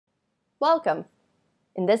Welcome!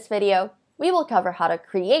 In this video, we will cover how to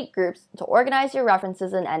create groups to organize your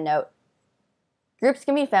references in EndNote. Groups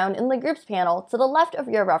can be found in the Groups panel to the left of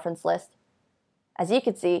your reference list. As you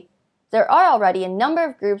can see, there are already a number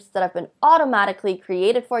of groups that have been automatically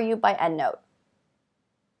created for you by EndNote.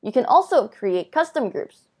 You can also create custom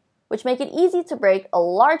groups, which make it easy to break a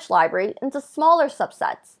large library into smaller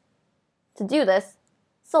subsets. To do this,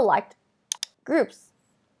 select Groups,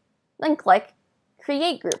 then click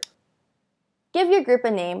Create Group. Give your group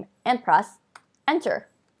a name and press Enter.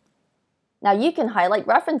 Now you can highlight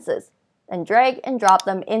references and drag and drop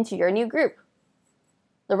them into your new group.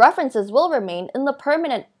 The references will remain in the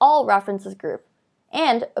permanent All References group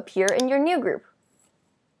and appear in your new group.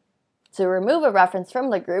 To remove a reference from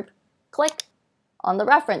the group, click on the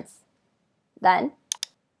reference. Then,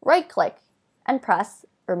 right-click and press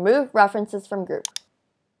Remove References from Group.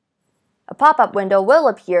 A pop-up window will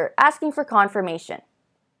appear asking for confirmation.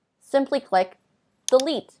 Simply click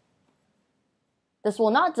Delete. This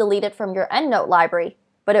will not delete it from your EndNote library,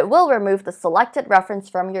 but it will remove the selected reference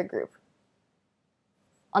from your group.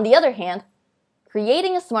 On the other hand,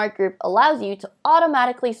 creating a smart group allows you to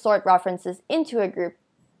automatically sort references into a group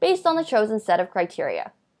based on the chosen set of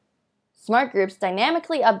criteria. Smart groups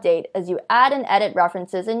dynamically update as you add and edit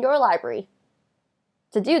references in your library.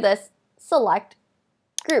 To do this, select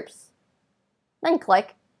Groups. Then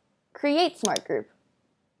click Create Smart Group.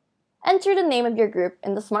 Enter the name of your group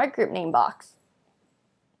in the Smart Group name box.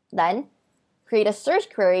 Then, create a search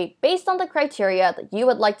query based on the criteria that you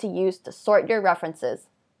would like to use to sort your references.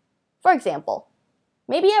 For example,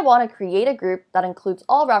 maybe I want to create a group that includes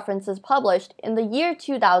all references published in the year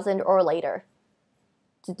 2000 or later.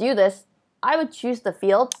 To do this, I would choose the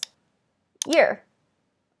fields Year.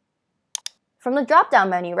 From the drop-down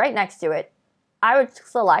menu right next to it, I would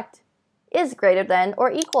select is greater than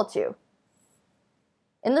or equal to.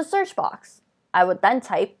 In the search box, I would then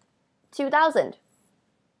type 2000.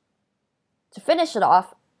 To finish it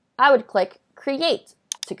off, I would click Create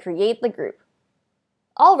to create the group.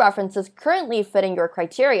 All references currently fitting your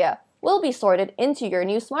criteria will be sorted into your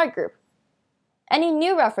new smart group. Any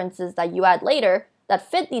new references that you add later that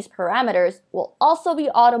fit these parameters will also be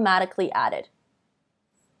automatically added.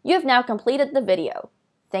 You have now completed the video.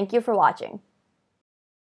 Thank you for watching.